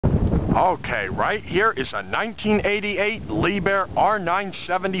Okay, right here is a 1988 Liebherr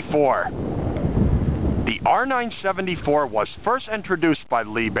R974. The R974 was first introduced by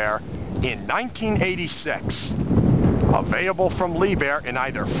Liebherr in 1986. Available from Liebherr in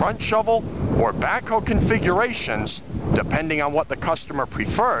either front shovel or backhoe configurations, depending on what the customer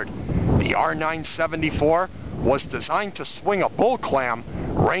preferred, the R974 was designed to swing a bull clam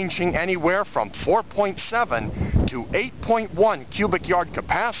ranging anywhere from 4.7 to 8.1 cubic yard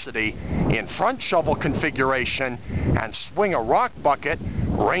capacity in front shovel configuration and swing a rock bucket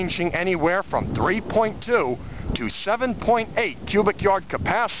ranging anywhere from 3.2 to 7.8 cubic yard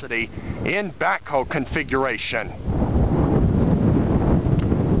capacity in backhoe configuration.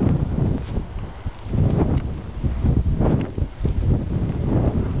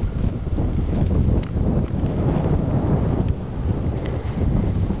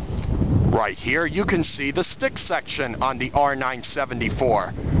 Right here you can see the stick section on the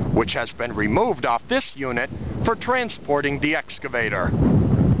R974, which has been removed off this unit for transporting the excavator.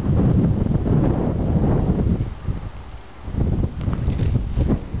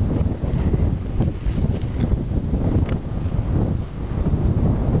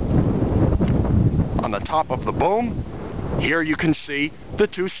 On the top of the boom, here you can see the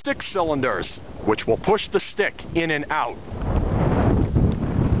two stick cylinders, which will push the stick in and out.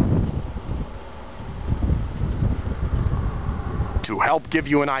 To help give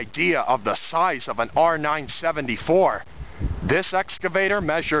you an idea of the size of an R974, this excavator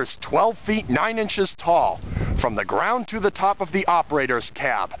measures 12 feet 9 inches tall from the ground to the top of the operator's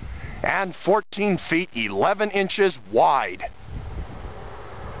cab and 14 feet 11 inches wide.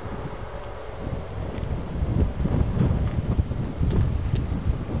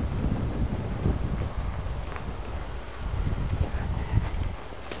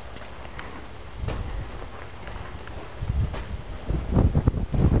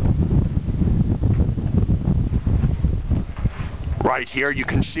 Right here you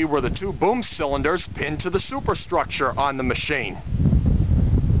can see where the two boom cylinders pin to the superstructure on the machine.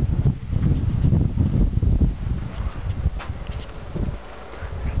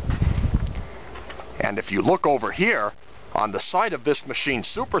 And if you look over here, on the side of this machine's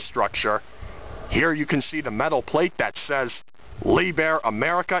superstructure, here you can see the metal plate that says Liebherr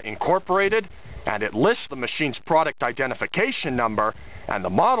America Incorporated, and it lists the machine's product identification number, and the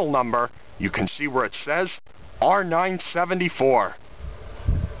model number, you can see where it says R974.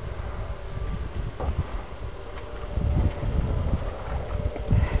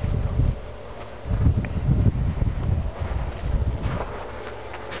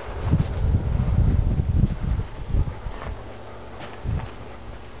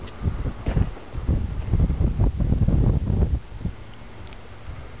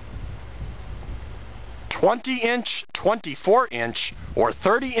 "20-inch, 24-inch, or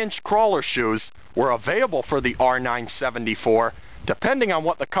 30-inch crawler shoes were available for the R974, depending on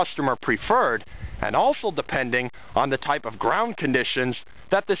what the customer preferred, and also depending on the type of ground conditions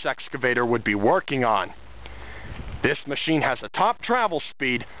that this excavator would be working on. This machine has a top travel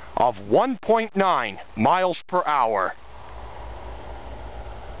speed of 1.9 miles per hour.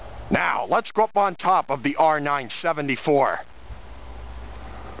 Now, let's go up on top of the R974.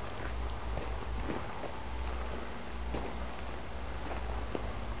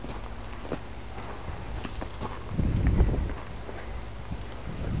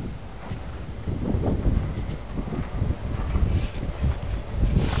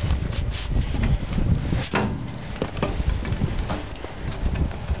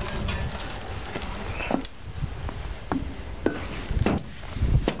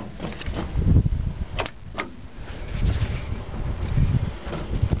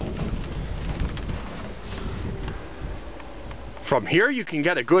 From here you can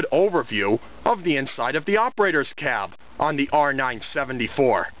get a good overview of the inside of the operator's cab on the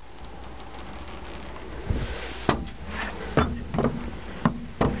R974.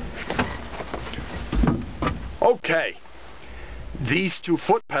 Okay, these two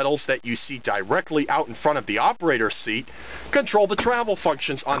foot pedals that you see directly out in front of the operator's seat control the travel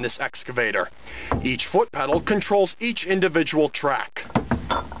functions on this excavator. Each foot pedal controls each individual track.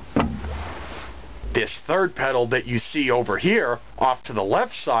 This third pedal that you see over here, off to the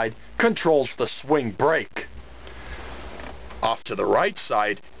left side, controls the swing brake. Off to the right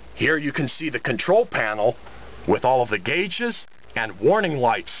side, here you can see the control panel with all of the gauges and warning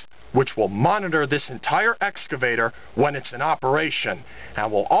lights, which will monitor this entire excavator when it's in operation,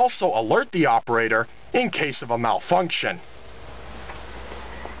 and will also alert the operator in case of a malfunction.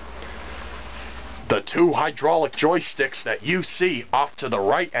 The two hydraulic joysticks that you see off to the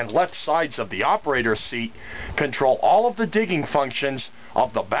right and left sides of the operator's seat control all of the digging functions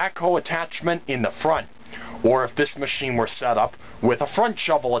of the backhoe attachment in the front, or if this machine were set up with a front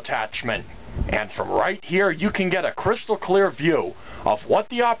shovel attachment. And from right here you can get a crystal clear view of what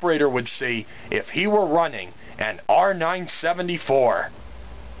the operator would see if he were running an R974.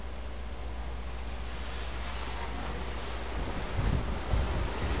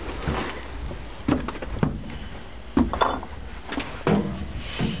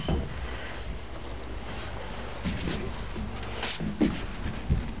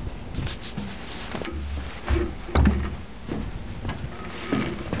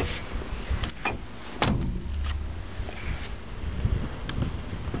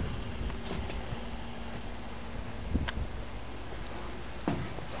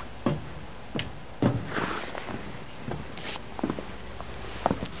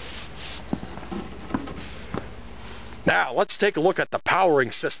 Now, let's take a look at the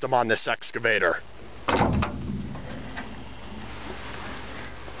powering system on this excavator.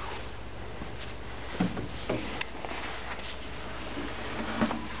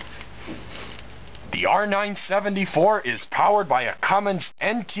 The R974 is powered by a Cummins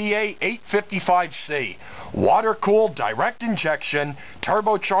NTA 855C, water-cooled direct injection,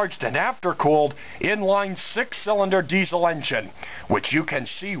 turbocharged and after-cooled inline 6-cylinder diesel engine, which you can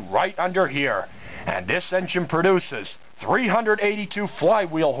see right under here. And this engine produces 382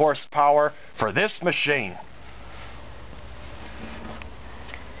 flywheel horsepower for this machine.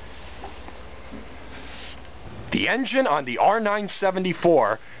 The engine on the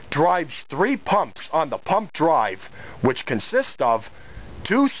R974 drives 3 pumps on the pump drive, which consist of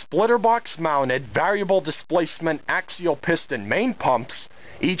 2 splitter box mounted variable displacement axial piston main pumps,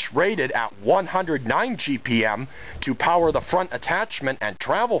 each rated at 109 GPM to power the front attachment and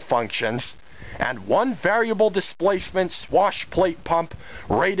travel functions, and 1 variable displacement swash plate pump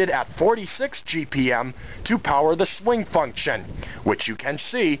rated at 46 GPM to power the swing function, which you can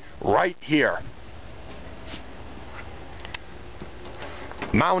see right here.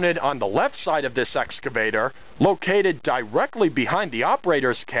 Mounted on the left side of this excavator, located directly behind the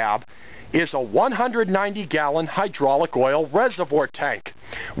operator's cab, is a 190-gallon hydraulic oil reservoir tank,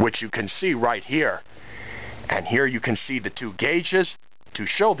 which you can see right here. And here you can see the 2 gauges to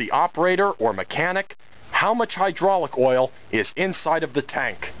show the operator or mechanic how much hydraulic oil is inside of the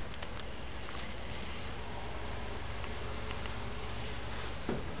tank.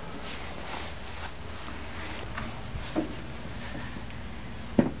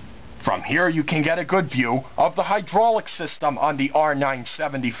 From here you can get a good view of the hydraulic system on the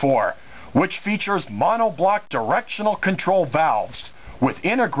R974, which features monoblock directional control valves with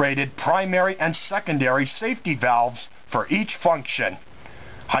integrated primary and secondary safety valves for each function.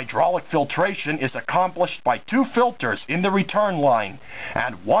 Hydraulic filtration is accomplished by 2 filters in the return line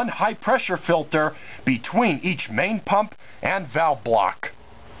and 1 high-pressure filter between each main pump and valve block.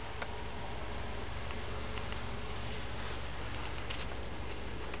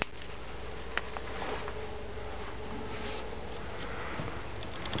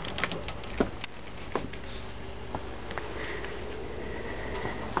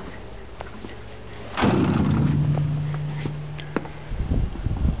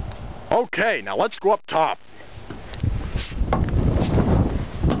 Okay, now let's go up top.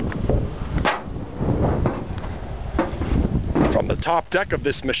 From the top deck of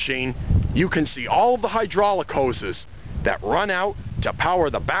this machine, you can see all of the hydraulic hoses that run out to power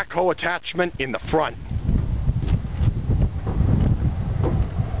the backhoe attachment in the front.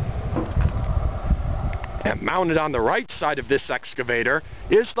 And mounted on the right side of this excavator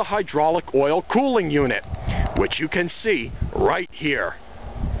is the hydraulic oil cooling unit, which you can see right here.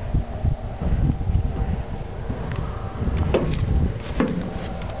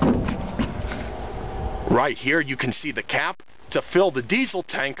 Right here you can see the cap to fill the diesel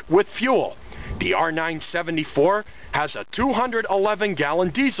tank with fuel. The R974 has a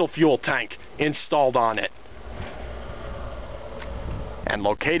 211-gallon diesel fuel tank installed on it. And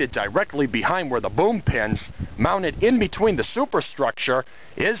located directly behind where the boom pins, mounted in between the superstructure,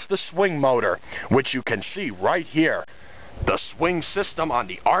 is the swing motor, which you can see right here. The swing system on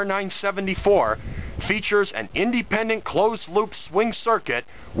the R974 features an independent closed-loop swing circuit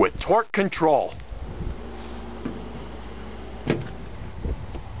with torque control.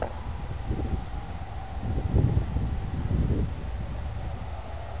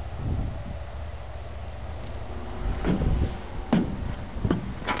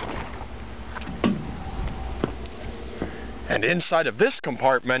 And inside of this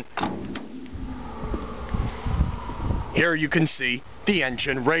compartment, here you can see the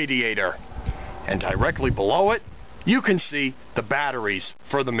engine radiator. And directly below it, you can see the batteries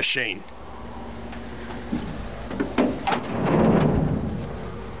for the machine.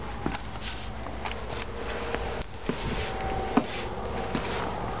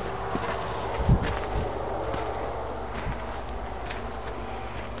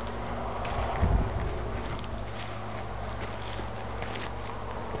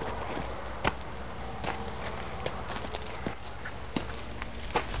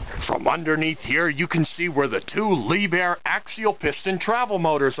 From underneath here, you can see where the two Liebherr axial piston travel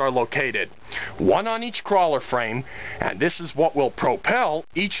motors are located. One on each crawler frame, and this is what will propel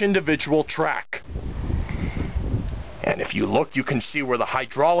each individual track. And if you look, you can see where the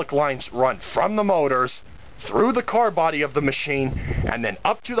hydraulic lines run from the motors, through the car body of the machine, and then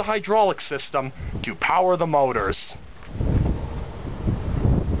up to the hydraulic system to power the motors.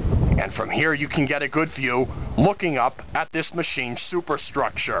 And from here you can get a good view looking up at this machine's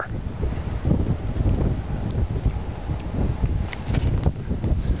superstructure.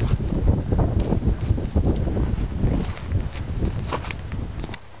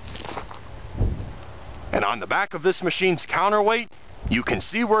 And on the back of this machine's counterweight, you can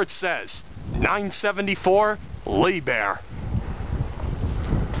see where it says 974 Liebherr.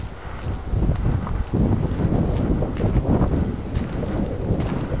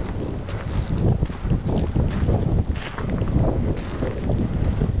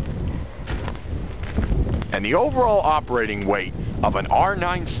 And the overall operating weight of an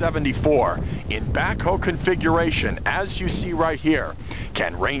R974 in backhoe configuration, as you see right here,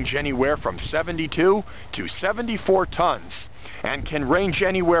 can range anywhere from 72 to 74 tons and can range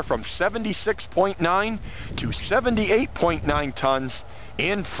anywhere from 76.9 to 78.9 tons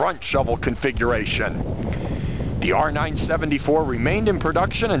in front shovel configuration. The R974 remained in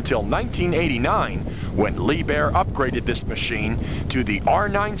production until 1989, when Liebherr upgraded this machine to the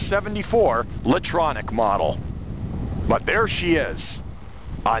R974 Latronic model. But there she is,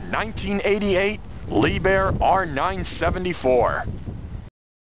 a 1988 Liebherr R974.